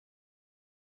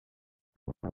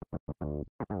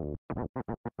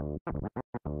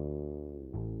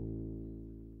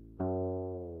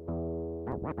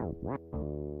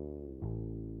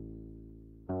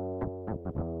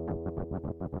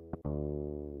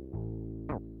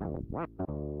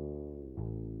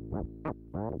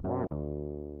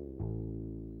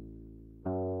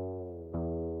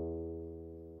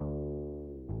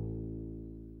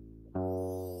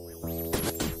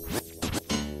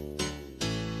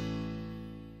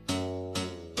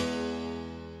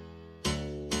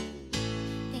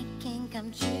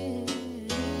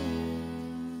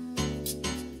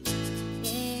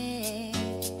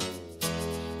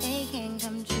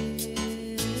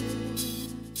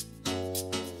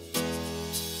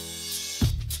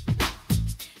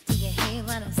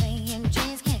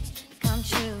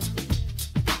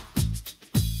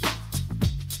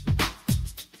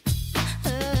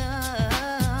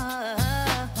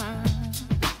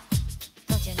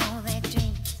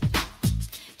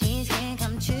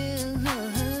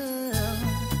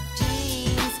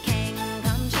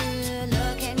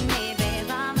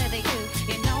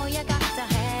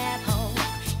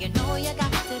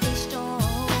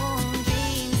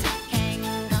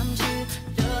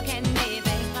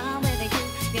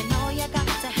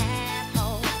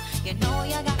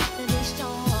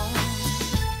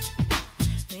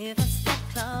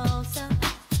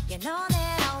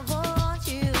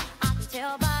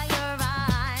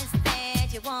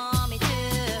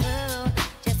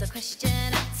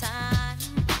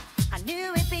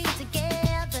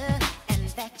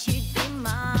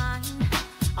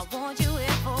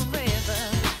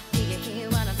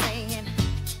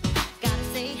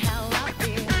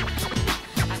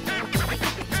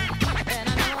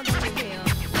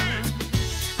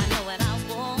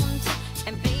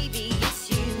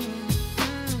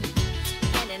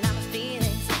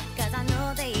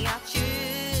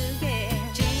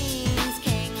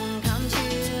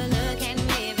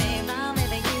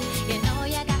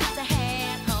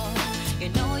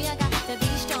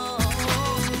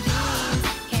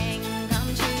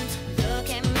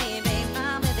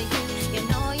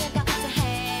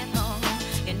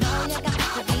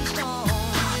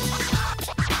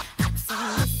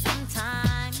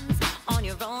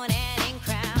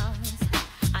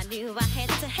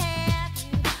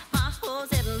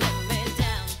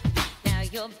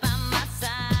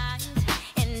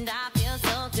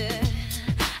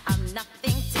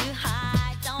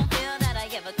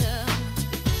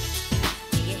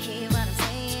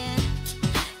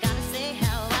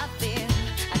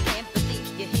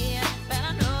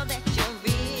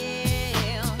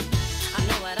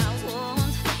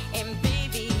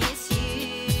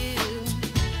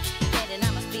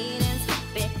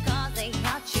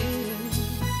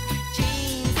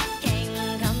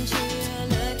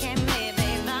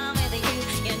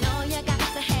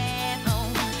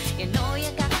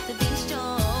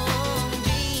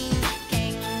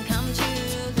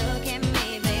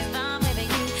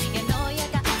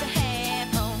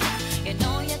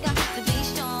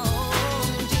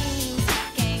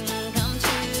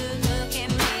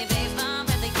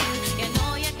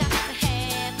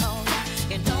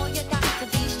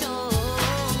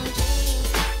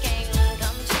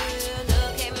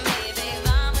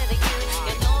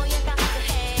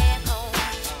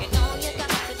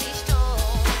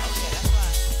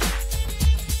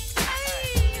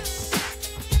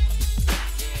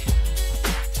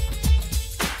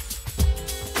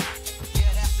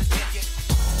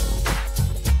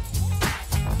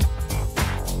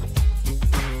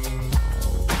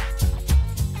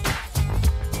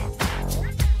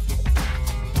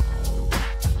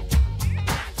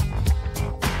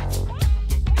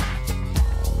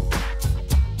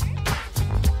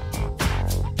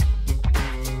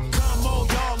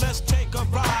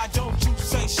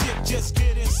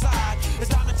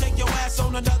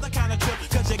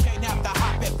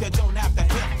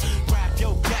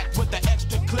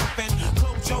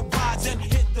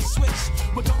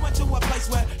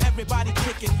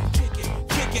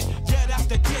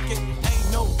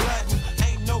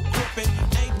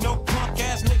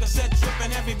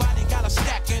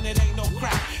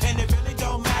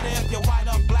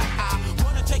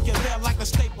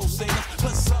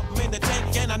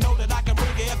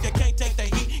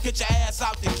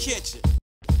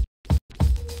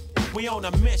We on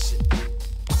a mission.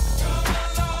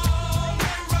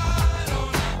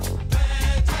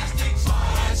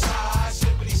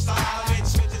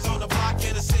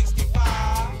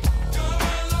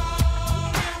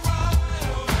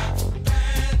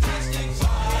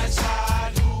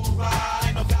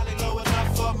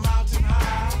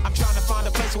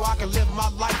 So I can live my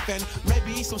life and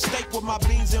maybe me some steak with my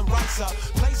beans and rice up.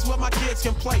 Place where my kids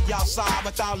can play outside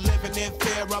without living in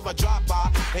fear of a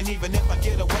drive-by. And even if I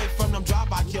get away from them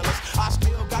drive-by killers, I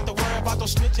still got to worry about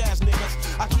those snitch-ass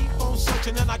niggas. I keep on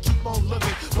searching and I keep on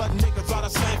looking, but niggas are the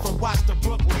same from Watts to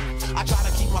Brooklyn. I try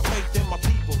to keep my faith in my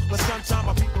people, but sometimes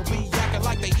my people be acting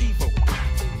like they evil.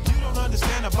 You don't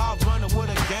understand about running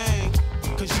with a gang,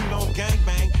 cause you don't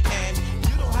gangbang. And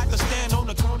you don't have to stand on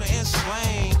the corner and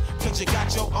slang, cause you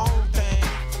got your own thing.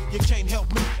 You can't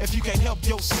help me if you can't help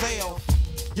yourself.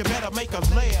 You better make a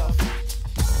laugh.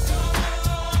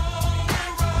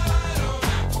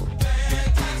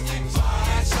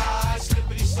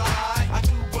 I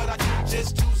do what I do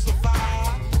just to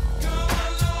survive. Come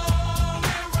along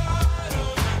and ride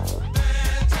on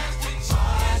fantastic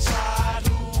side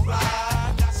to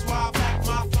ride. That's why I pack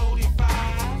my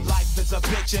 45. Life is a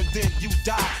bitch and then you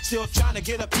die. Still trying to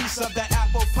get a piece of that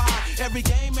apple pie. Every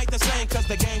game ain't the same cause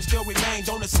the game still remain.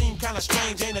 Don't it seem kinda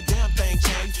strange? Ain't a damn thing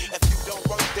changed. If you don't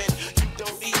work then you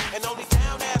don't eat. And only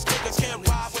down ass niggas can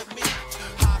ride with me.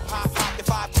 Hop, hop, hop, if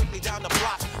I quickly down the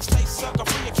block. Stay sucker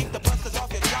free and keep the busters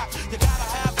off your jock. You gotta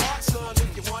have heart, son,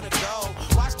 if you wanna go.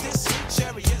 Watch this sweet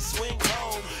chariot swing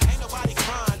low. Ain't nobody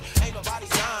crying, ain't nobody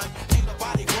dying, ain't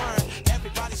nobody worrying.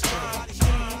 Everybody's trying.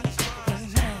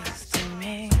 Was nice to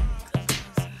me.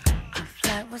 Our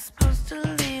flight was supposed to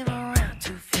leave around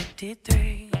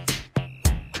 2:53.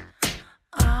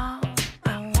 All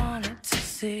I wanted to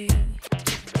see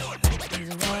is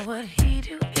what would he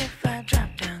do if I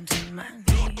dropped down to my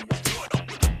knees.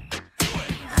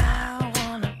 I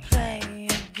wanna play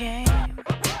a game.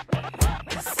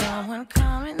 There's someone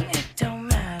coming, it don't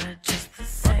matter, just the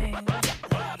same.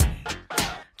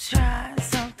 Try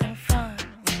something fun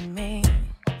with me.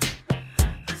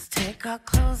 Let's take our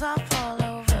clothes off all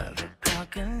over the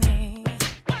balcony.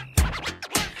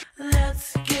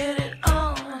 Let's get it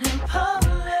on in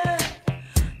public.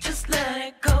 Just let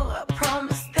it go, I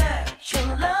promise that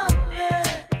you'll love it.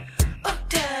 Oh,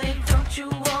 daddy, don't you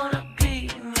wanna be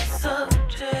my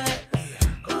subject?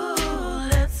 Ooh,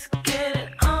 let's get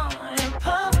it on in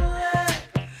public.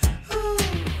 Ooh,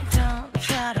 don't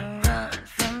try to run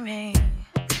from me.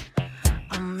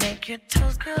 I'll make your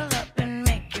toes curl up and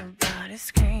make your body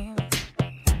scream.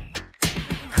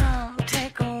 Come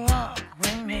take a walk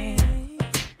with me.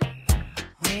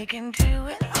 We can do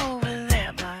it over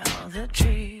there by all the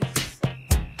trees.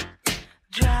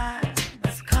 Drive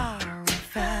this car real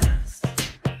fast.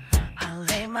 I'll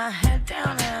lay my head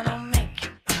down and I'll make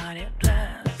your body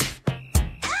blast.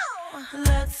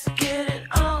 Let's get it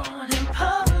on in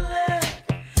public.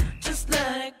 Just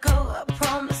let it go, I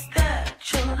promise that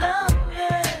you'll love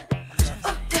it.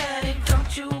 Oh, daddy,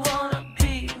 don't you wanna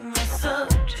be my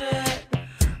subject?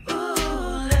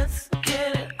 Ooh, let's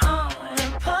get it on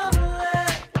in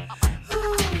public.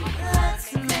 Ooh, let's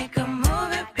make a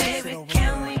movie, baby.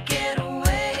 Can we get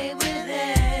away with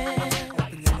it?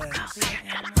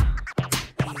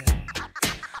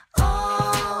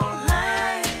 All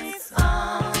lights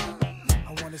on.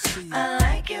 I wanna see you. I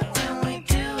like it when we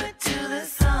do it to the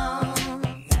song.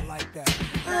 I like that.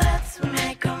 Let's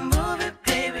make a movie,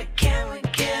 baby. Can we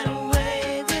get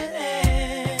away with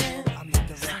it? I'm your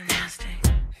So director. nasty.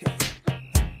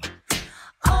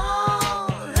 All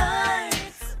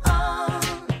lights on.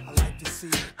 I like to see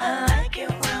you. I like it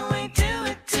when we do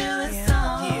it to the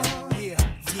song.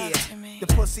 Yeah. to me. The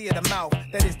pussy of the mouth,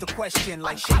 that is the question,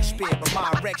 like Shakespeare. But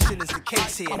my erection is the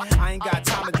case here. I ain't got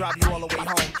time to drive you all the way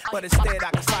home. But instead,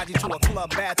 I can slide you to a club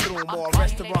bathroom or a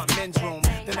restaurant men's room.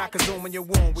 Then I can zoom in your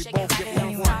womb. We both get what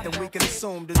we want, then we can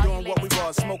assume to doing what we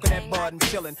was, smoking that bud and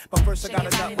chilling. But first, I got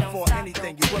enough before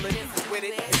anything. You willing? With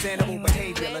it? It's animal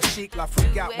behavior. La chic, la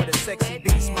freak out with a sexy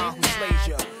beast, smile who slays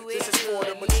ya. This is for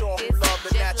the mature who love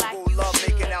the natural, love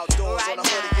making outdoors on a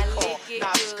hood of your car.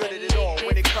 Not as good at it all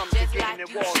when it comes to getting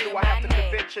involved. Do I have to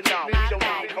convince you now? We don't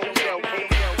need hotel,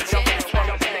 jump in the trunk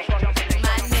of the thing.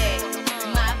 My neck,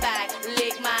 my back,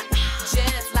 lick my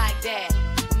just like that.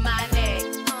 My neck,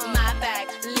 my back,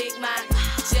 lick my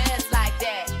just like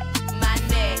that. My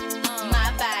neck,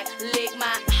 my back, lick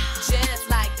my just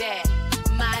like that.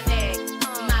 My neck,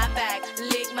 my back,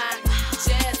 lick my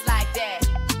just like that.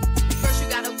 First you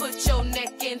gotta put your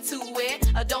neck into it.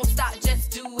 Don't stop,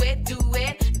 just do it, do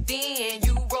it. Then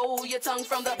you roll your tongue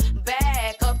from the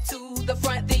back up to the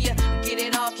front. Then you get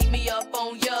it all, keep me up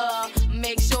on ya.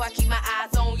 Make sure I keep my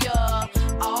eyes on ya.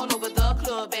 All over the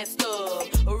club and stuff.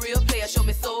 A real player show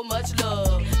me so much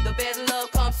love. The best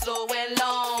love comes slow and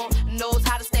long. Knows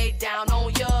how to stay down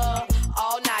on ya.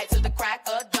 All night till the crack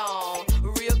of dawn.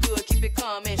 Real good, keep it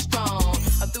coming strong.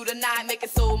 Through the night, making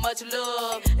so much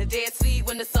love. Dead sleep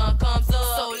when the sun comes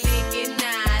up. So lick it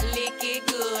now, lick it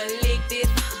good. Lick this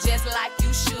just like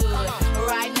you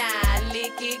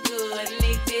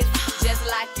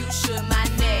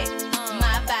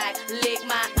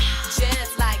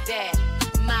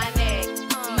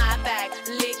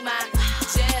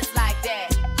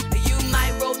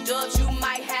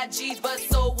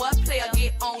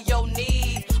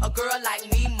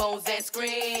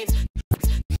friend.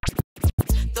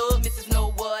 Thug missus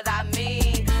know what I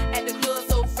mean. At the club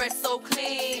so fresh, so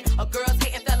clean. A girls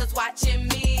hating fellas watching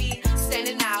me.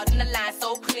 Standing out in the line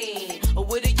so clean.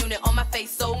 With a unit on my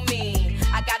face so mean.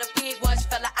 I got a big lunch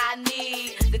fella I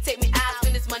need. To take me out,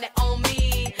 spend this money on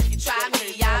me. You try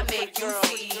me, I make you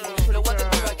see. No other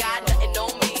girl got nothing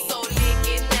on me. So lick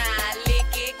it now,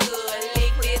 lick it good.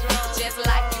 Lick this just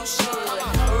like you should.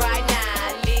 Right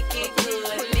now, lick it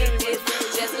good. Lick this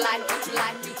just like you.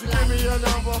 Give me your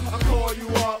number, I call you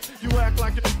up. You act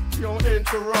like you don't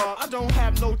interrupt. I don't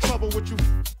have no trouble with you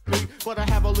me, but I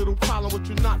have a little problem with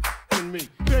you not me.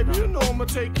 Baby, you know I'ma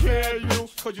take care of you.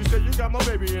 Cause you said you got my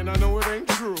baby and I know it ain't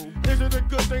true. Is it a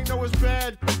good thing? No, it's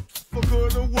bad. For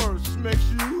good or worse, makes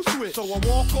you switch. So I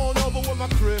walk on over with my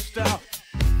crystal.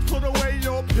 Put away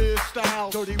your pistol.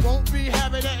 Dirty won't be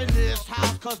having it in this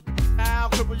house. Cause I'll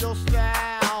cripple your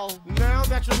style. Now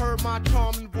that you heard my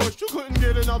charming voice, you couldn't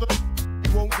get another.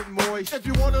 You won't get moist. If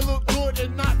you wanna look good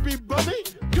and not be bummy,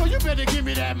 yo, you better give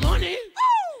me that money.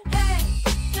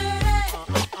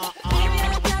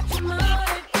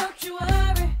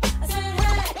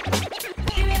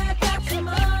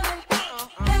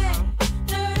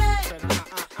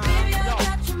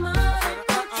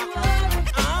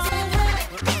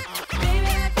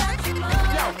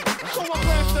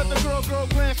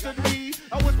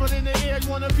 I whispered in the air, you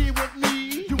wanna be with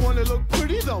me? You wanna look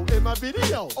pretty though in my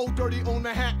video. Oh, dirty on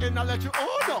the hat and I let you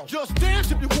all know. Just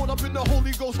dance if you caught up in the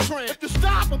Holy Ghost trance. If you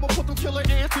stop, I'ma put them killer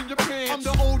ants in your pants. I'm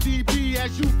the ODB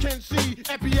as you can see.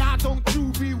 FBI, don't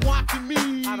you be watching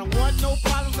me. I don't want no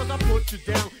problems cause I put you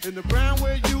down in the ground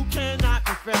where you cannot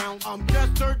be found. I'm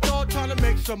just dirt dog trying to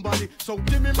make somebody. So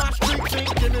give me my street thing,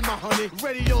 give me my honey.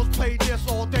 Radios play this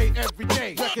all day, every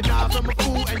day. Recognize I'm a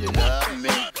fool and you love me.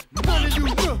 None of you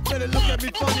better look at me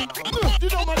funny. You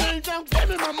know my name down, give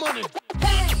me my money.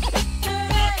 Hey,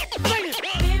 Sing it.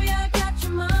 baby, I got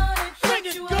your money. Sing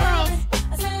it, girls.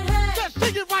 I said, hey, Just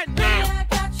sing it right baby, now. I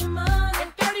got your money. If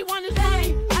 31 is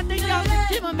money, I think y'all should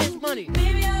give him his money.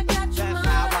 Baby, I got your money. That's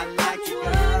how I like it,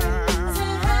 girl. I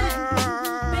said, hey,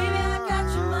 baby, I got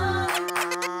your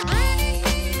money.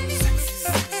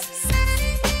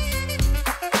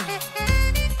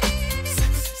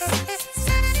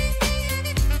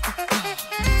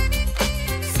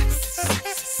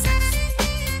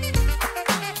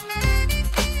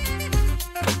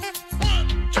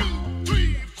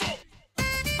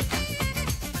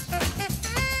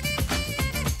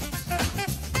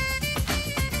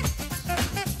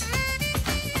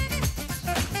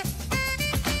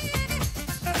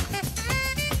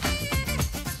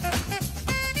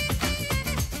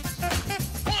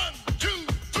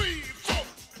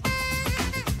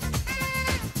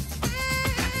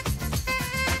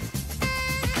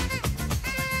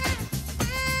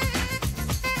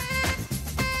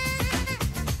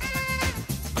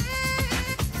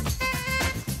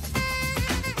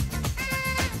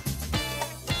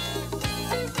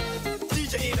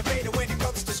 DJ innovator when it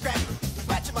comes to scrap.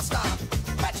 Matching my style,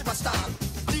 matching my style.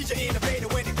 DJ innovator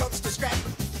when it comes to scrap.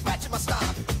 Matching my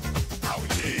style. Howie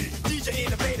G. DJ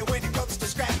innovator when it comes to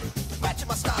scrap. Matching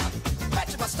my style,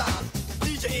 matching my style.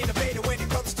 DJ innovator when it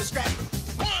comes to scrap.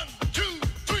 1, 2,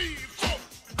 3, 4.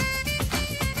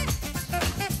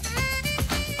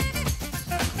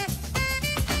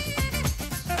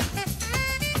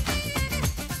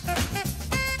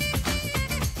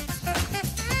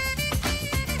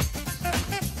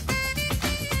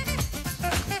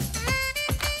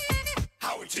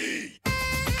 Howie T.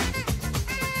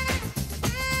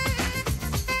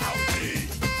 Howie T.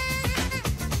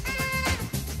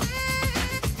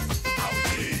 Howie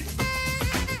T.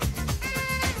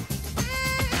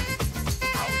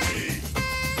 Howie T.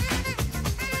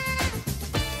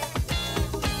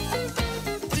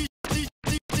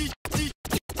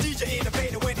 DJ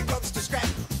innovator when it comes to scrap.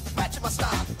 Matching my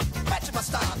style, matching my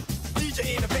style.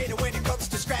 DJ innovator when it comes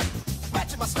to scrap.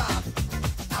 Matching my style.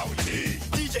 Howie T.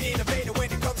 DJ innovator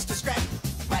when it comes to scrap.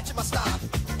 Matching my style,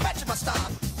 matching my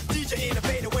style. DJ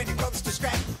innovator when it comes to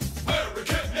scrap.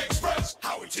 American Express.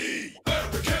 Howie T.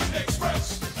 American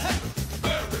Express.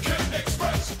 American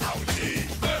Express. Howie T.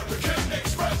 American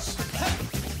Express.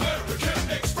 American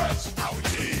Express. Howie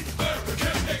T.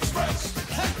 American Express.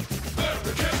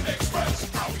 American Express.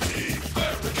 Howie T.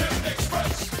 American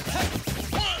Express.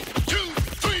 1, 2,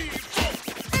 3, 4.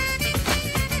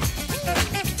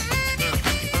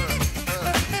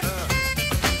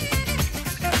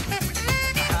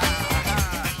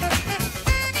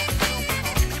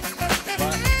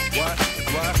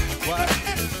 What?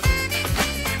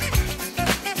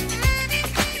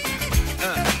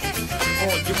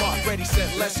 On your mark, ready,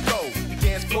 set, let's go. The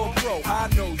dance hardcore pro. I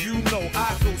know, you know,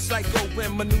 I go psycho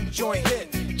when my new joint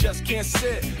hit. Just can't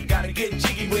sit, gotta get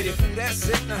jiggy with it. Ooh, that's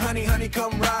it, now honey, honey,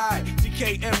 come ride.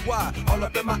 DKNY, all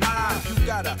up in my eye. You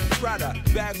got a Prada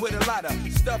bag with a lot of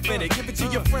stuff in it. Give it to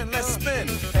your friend, let's spin.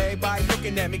 Everybody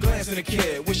looking at me, glancing a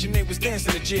kid. Wishing they was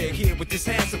dancing a jig here with this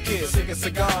handsome kid. Sick a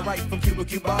cigar right from Cuba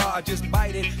Cuba. I just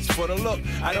bite it, it's for the look,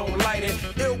 I don't light it.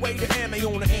 Ill way to ammo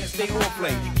on the hand, stay on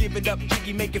play. Give it up,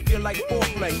 jiggy, make it feel like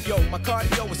foreplay. Yo, my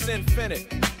cardio is infinite.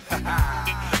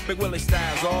 Big Willie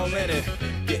style's all in it.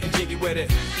 Getting jiggy with it.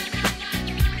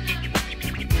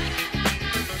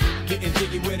 Getting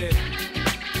jiggy with it.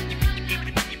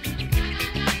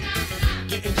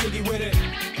 Getting jiggy with it.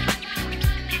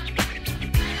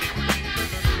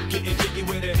 Getting jiggy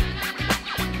with it.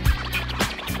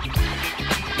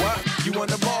 What? You on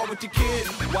the ball with your kid?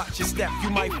 Watch your step, you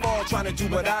might fall trying to do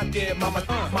what I did. Mama's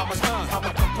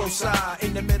I'ma come close side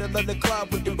in the middle of the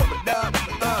club with the rubber dub.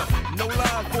 No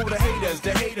love for the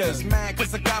haters, mad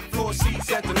cause I got floor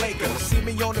seats at the Lakers. See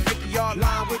me on the 50-yard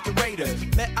line with the Raiders.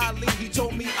 Met Ali, he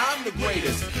told me I'm the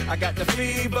greatest. I got the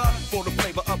fever for the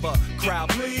flavor of a crowd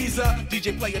pleaser.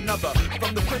 DJ play another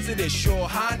from the Prince of this, your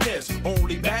highness.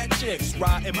 Only bad chicks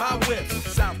riding my whip.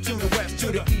 South to the west,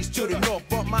 to the east, to the north.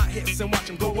 Bump my hips and watch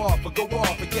them go off. But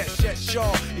yes,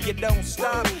 sure. And you don't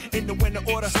stop in the winter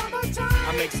order.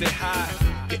 I makes it high,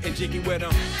 getting jiggy with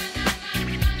them.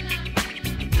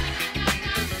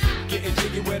 Getting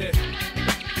jiggy with it.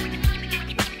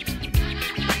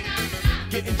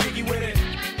 Getting jiggy with it.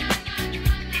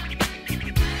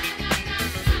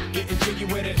 Getting jiggy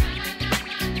with it.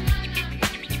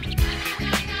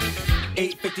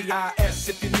 850 IS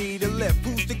if you need a lift.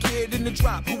 Who's the kid in the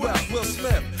drop? Who else? Will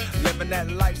Smith. Living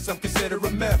that life, some consider a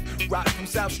myth. Rock from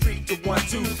South Street to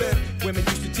 125th. Women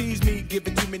used to tease me, give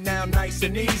it to me now nice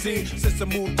and easy. Since I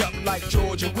moved up like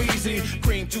Georgia Wheezy,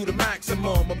 cream to the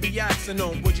maximum, I'll be axing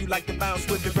them. Would you like to bounce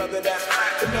with your brother that's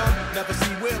acting them? Never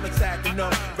see Will attacking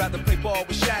them. Rather play ball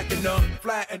with Shaq and them.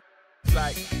 Flatten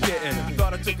like getting.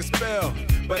 Thought I took a spell,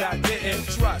 but I didn't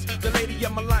trust the lady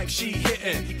of my life. She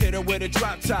hitting, hit her with a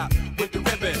drop top with the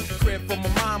ribbon. Crib for my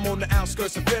mom on the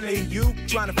outskirts of Philly. You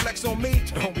trying to flex on me?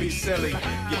 Don't be silly.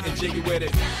 Getting jiggy with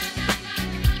it.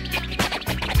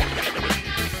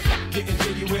 Getting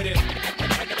jiggy with it.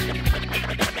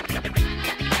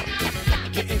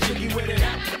 Getting jiggy with it.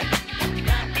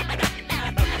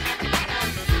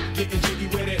 Getting jiggy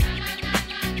with it.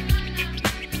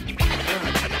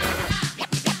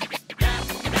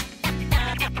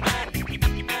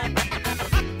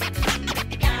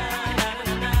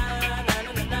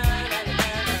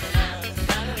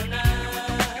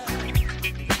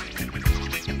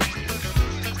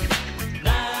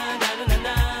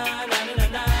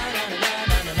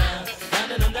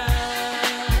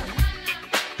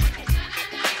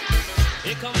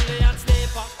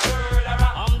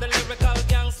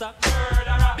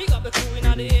 Big up the crew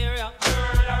in the area.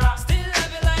 Still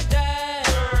have it like that.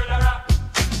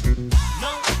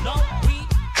 No, we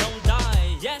don't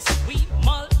die. Yes, we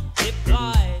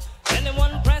multiply.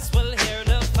 Anyone press will hear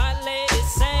the fat lady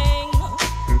sing.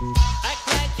 Act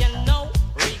like you know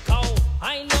Rico.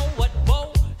 I know what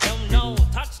Bo don't know.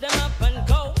 Touch them up and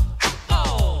go.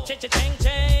 Oh, ching.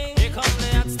 Here come the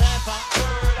hot stepper.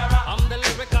 I'm the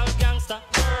lyrical gangster.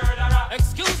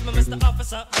 Excuse me, Mr.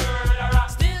 Officer.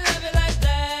 Still have it like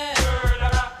that.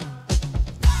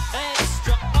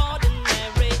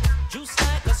 Extraordinary, juice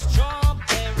like a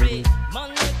strawberry.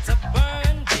 Money to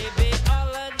burn, baby,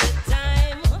 all of the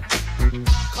time.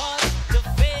 Cut the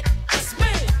fit, it's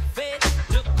me. Fit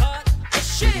to cut the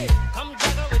shit. Come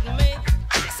juggle with me,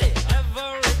 I say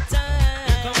every time.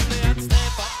 Here come the hot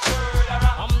stepper.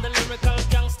 I'm the lyrical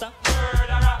gangster.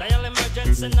 Dial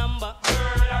emergency number.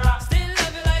 Still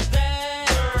have it like that.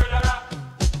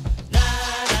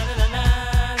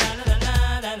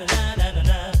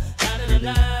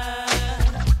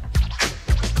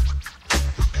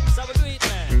 So we do it,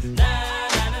 man.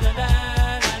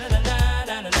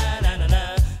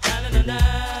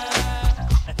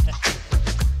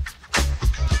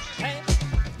 Hey,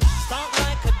 start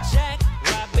like a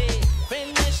jackrabbit,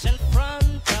 finish in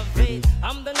front of it.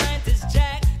 I'm the 90s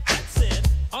Jack, that's it.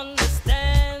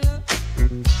 Understand?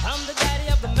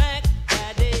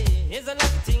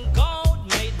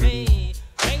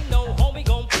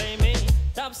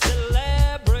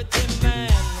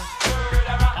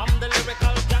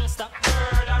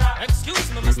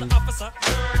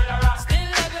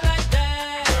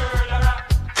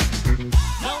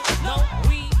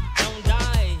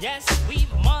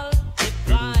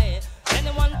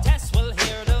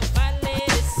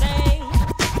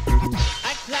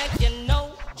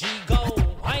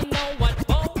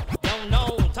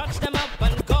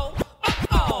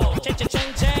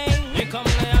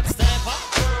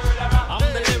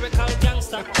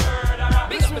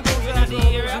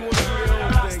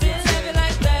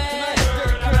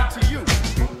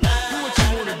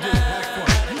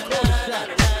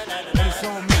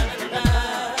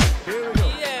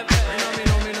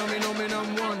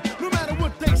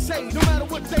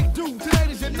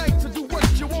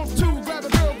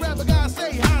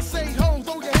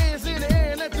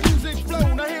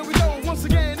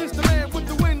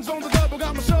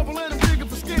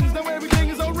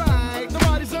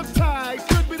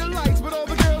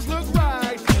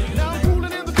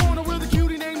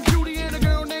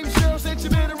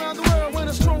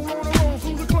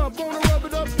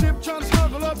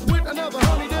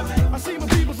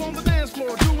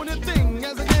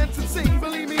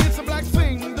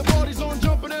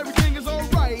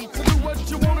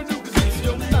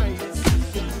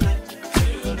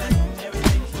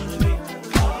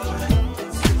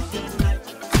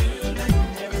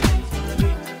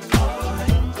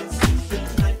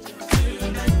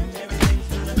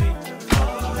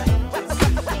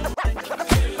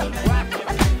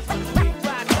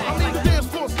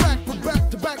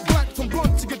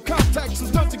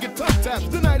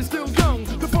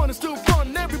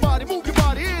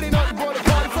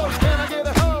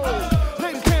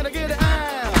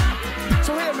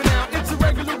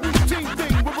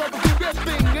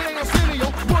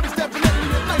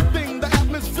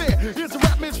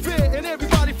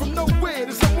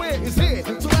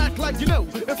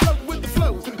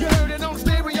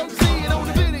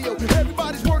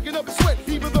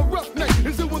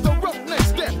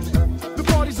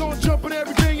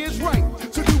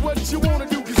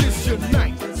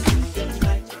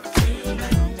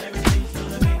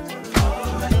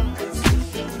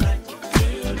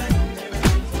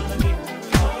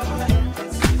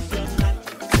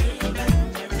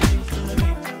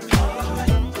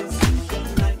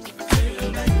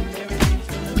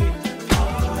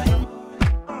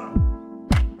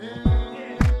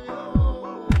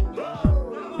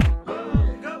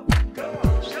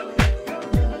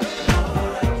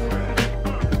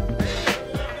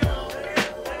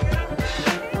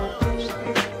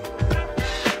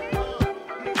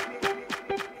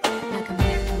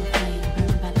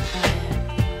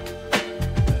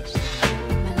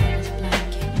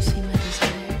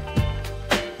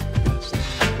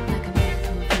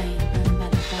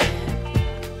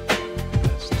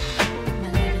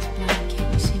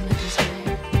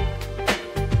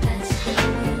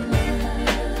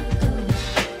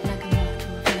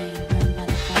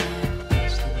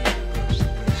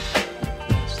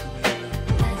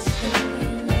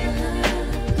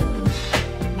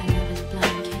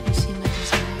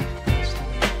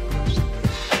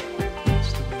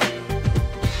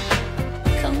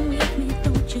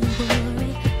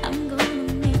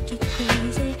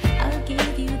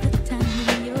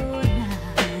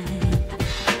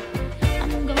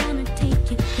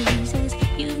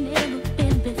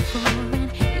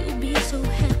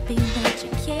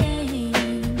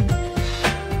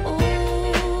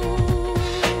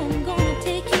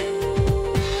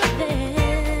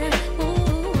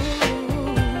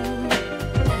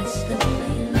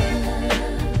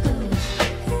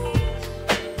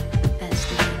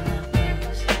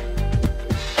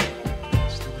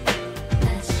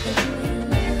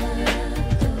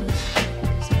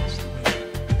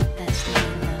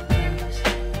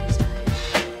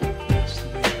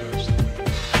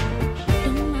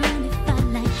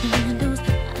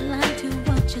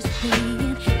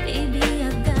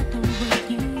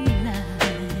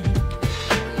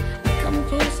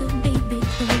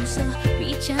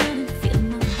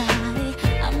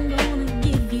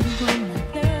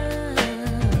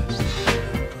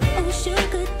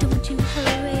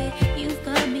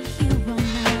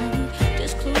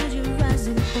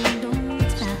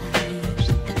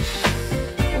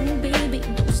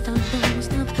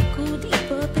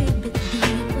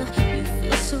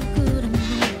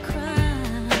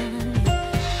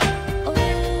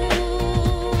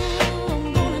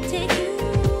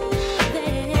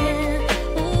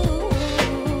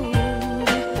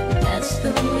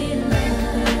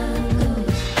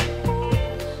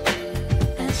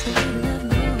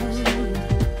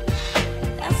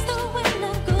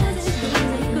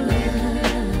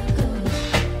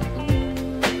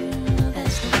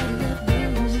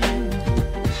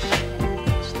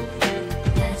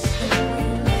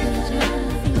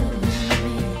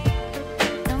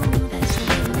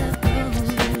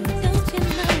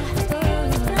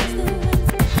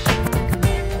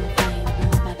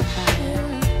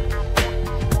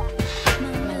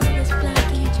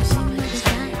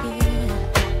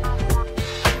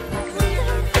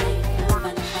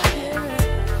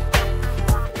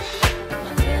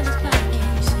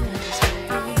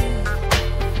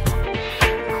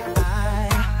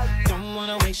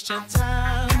 waste your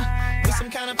time with some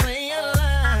kind of player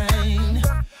line.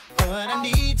 But I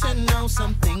need to know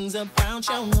some things about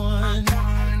your one.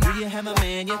 Do you have a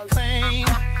man you claim?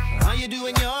 Are you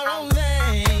doing your own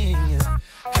thing?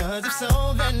 Cause if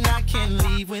so, then I can't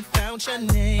leave without your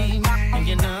name and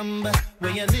your number,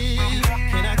 where you live.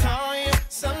 Can I call you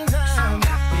sometime?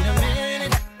 Wait a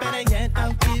minute, better yet,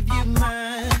 I'll give you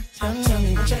mine. Tell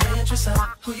me what your interests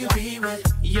are, who you be with.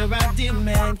 Your ideal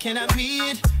man, can I be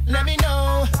it? Let me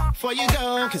know before you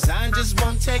go, cause I just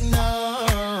won't take no.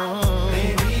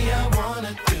 Baby, I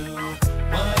wanna do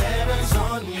whatever's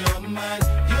on your mind.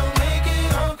 You'll make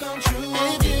it all come true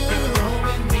if you roll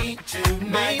with me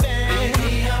tonight.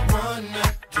 Baby, I wanna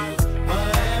do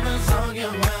whatever's on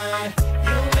your mind.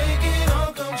 You'll make it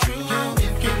all come true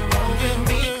if you roll with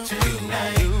me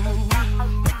tonight.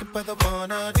 Make a brother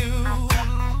wanna do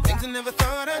things I never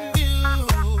thought I'd do.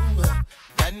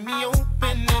 Got me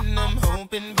open and I'm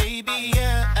hoping, baby,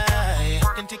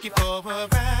 I can take you for a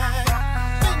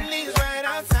ride. Bentley's right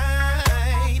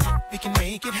outside. We can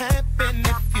make it happen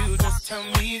if you just tell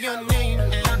me your name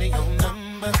and your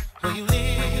number, where you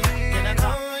live. Can I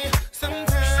call you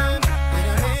sometime? Wait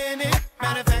a minute.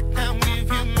 Matter of fact, I'll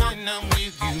give you mine. I'm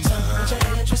with you. Tell me what your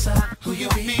interests are, who you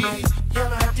be.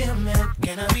 You're ideal man.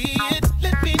 Can I be it?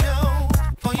 Let me know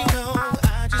before you go.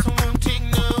 I just won't take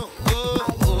no.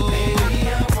 Baby,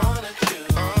 I wanna do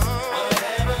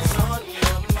whatever's on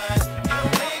your mind.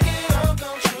 You'll make it all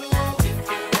come true if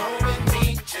you roll with me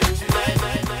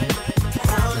tonight.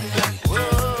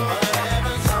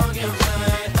 Whatever's on your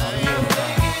mind. You'll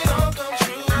make it all come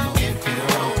true if you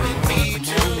roll with me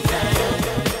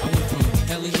tonight.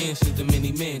 Hella dancing to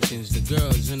many mansions. The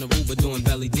girls in the Aruba doing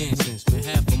belly dancing. Spend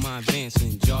half of my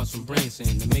advancing, jars from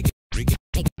Branson to make it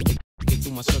get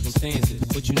through my circumstances.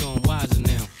 But you know I'm wiser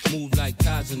now. Move like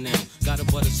Kaiser now. Got a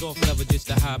butter soft leather just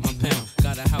to hide my pound.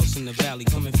 Got a house in the valley,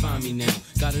 come and find me now.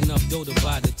 Got enough dough to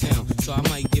buy the town. So I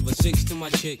might give a 6 to my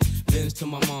chick, Benz to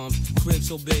my mom's. Crib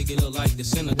so big it look like the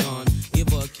Synagogue. Give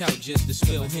her a couch just to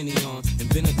spill Henny on. And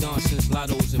been a dawn since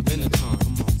Lotto's and Benetton.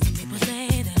 Come on. Some people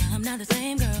say that I'm not the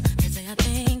same girl